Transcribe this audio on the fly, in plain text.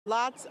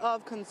Lots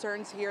of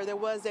concerns here. There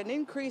was an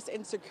increase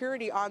in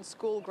security on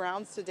school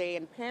grounds today,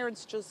 and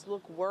parents just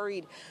look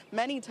worried.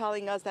 Many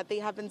telling us that they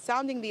have been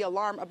sounding the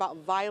alarm about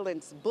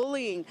violence,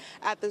 bullying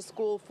at the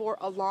school for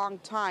a long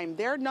time.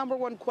 Their number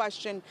one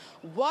question,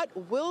 what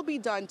will be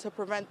done to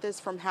prevent this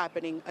from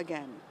happening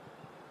again?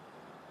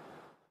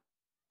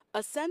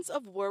 A sense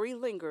of worry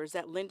lingers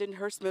at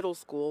Lindenhurst Middle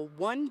School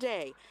one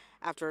day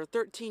after a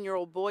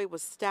 13-year-old boy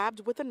was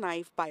stabbed with a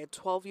knife by a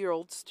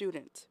 12-year-old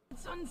student.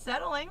 It's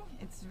unsettling.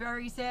 It's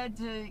very sad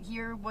to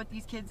hear what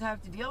these kids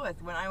have to deal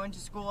with. When I went to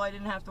school, I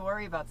didn't have to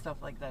worry about stuff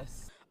like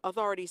this.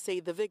 Authorities say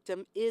the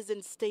victim is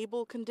in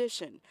stable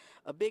condition,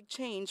 a big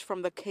change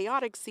from the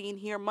chaotic scene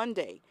here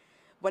Monday,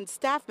 when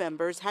staff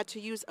members had to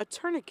use a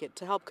tourniquet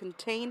to help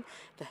contain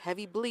the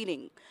heavy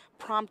bleeding,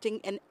 prompting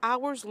an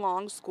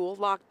hours-long school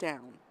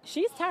lockdown.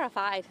 She's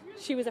terrified.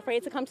 She was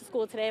afraid to come to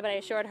school today, but I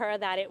assured her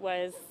that it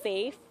was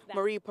safe.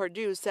 Marie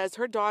Perdue says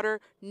her daughter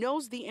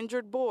knows the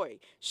injured boy.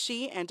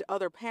 She and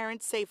other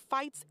parents say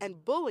fights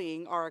and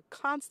bullying are a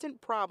constant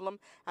problem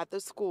at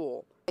the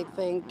school. I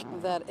think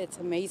that it's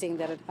amazing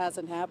that it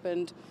hasn't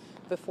happened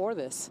before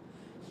this.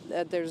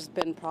 There's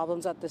been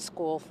problems at the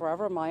school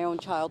forever. My own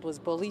child was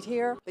bullied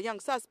here. The young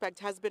suspect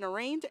has been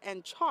arraigned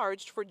and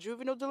charged for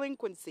juvenile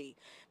delinquency.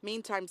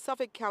 Meantime,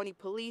 Suffolk County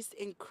Police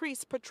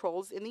increased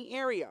patrols in the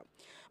area.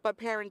 But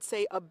parents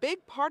say a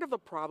big part of the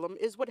problem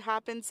is what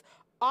happens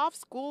off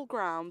school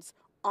grounds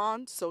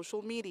on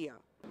social media.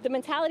 The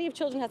mentality of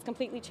children has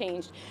completely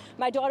changed.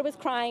 My daughter was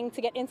crying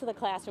to get into the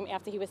classroom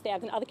after he was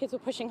stabbed, and other kids were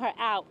pushing her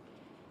out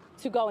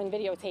to go and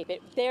videotape it.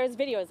 There's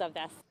videos of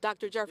this.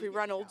 Dr. Jeffrey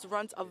Reynolds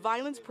runs a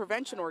violence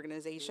prevention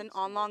organization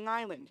on Long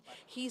Island.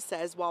 He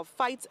says while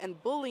fights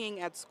and bullying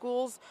at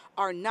schools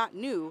are not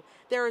new,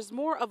 there is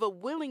more of a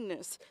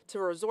willingness to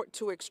resort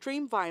to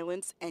extreme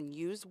violence and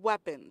use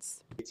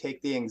weapons. You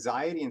take the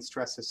anxiety and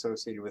stress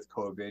associated with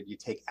COVID, you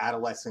take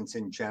adolescence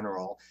in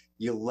general,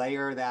 you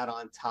layer that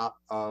on top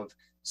of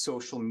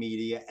social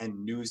media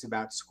and news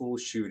about school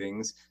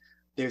shootings.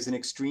 There's an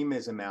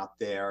extremism out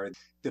there.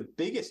 The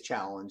biggest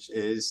challenge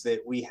is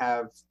that we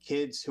have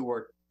kids who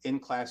are in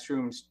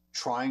classrooms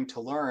trying to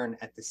learn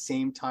at the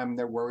same time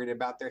they're worried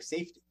about their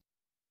safety.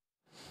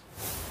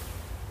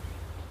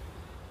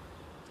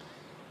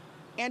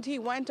 And he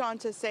went on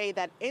to say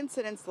that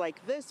incidents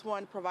like this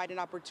one provide an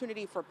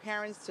opportunity for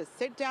parents to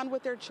sit down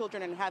with their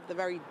children and have the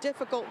very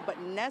difficult but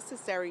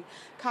necessary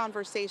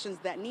conversations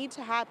that need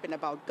to happen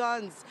about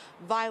guns,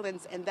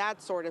 violence, and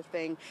that sort of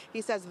thing.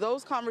 He says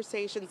those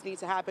conversations need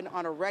to happen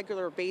on a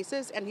regular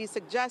basis, and he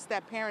suggests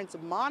that parents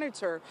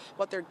monitor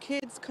what their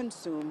kids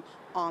consume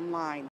online.